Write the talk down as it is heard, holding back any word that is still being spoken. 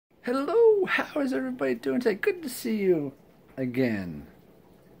Hello, how is everybody doing today? Good to see you again.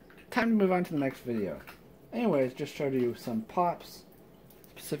 Time to move on to the next video. Anyways, just showed you some pops,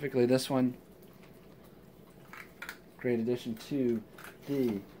 specifically this one. Great addition to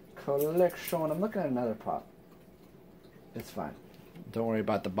the collection. I'm looking at another pop. It's fine. Don't worry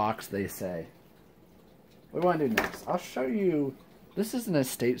about the box, they say. What do we want to do next? I'll show you. This is an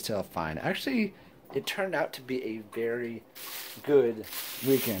estate sale find. Actually, it turned out to be a very good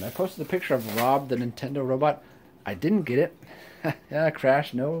weekend. I posted a picture of Rob, the Nintendo robot. I didn't get it. Yeah,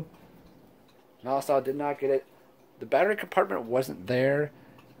 crashed. No. Also, did not get it. The battery compartment wasn't there,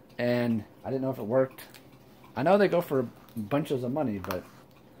 and I didn't know if it worked. I know they go for bunches of money, but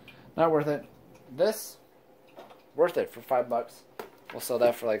not worth it. This, worth it for $5. We'll sell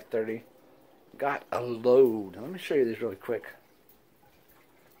that for like 30. Got a load. Let me show you these really quick.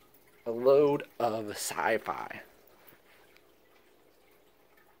 A load of sci-fi.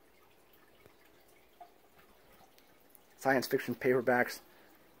 Science fiction paperbacks.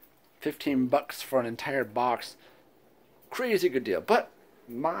 $15 for an entire box. Crazy good deal. But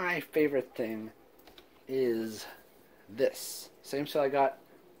my favorite thing is this. Same sale I got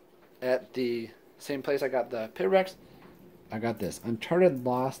at the same place I got the paperbacks. I got this Uncharted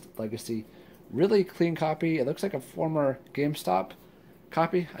Lost Legacy. Really clean copy. It looks like a former GameStop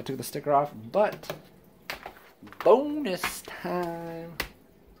copy. I took the sticker off, but bonus time.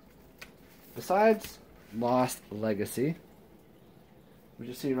 Besides Lost Legacy, which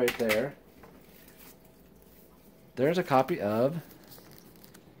you see right there, there's a copy of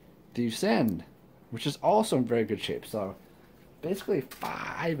The Ascend, which is also in very good shape. So basically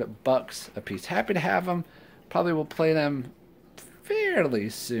 $5 a piece. Happy to have them. Probably will play them fairly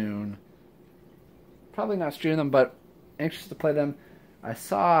soon. Probably not stream them, but anxious to play them. I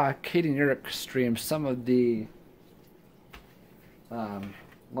saw Katie Nurick stream some of the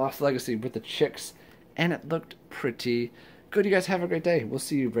Lost Legacy with the chicks, and it looked pretty good. You guys have a great day. We'll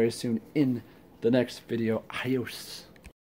see you very soon in the next video. Adios.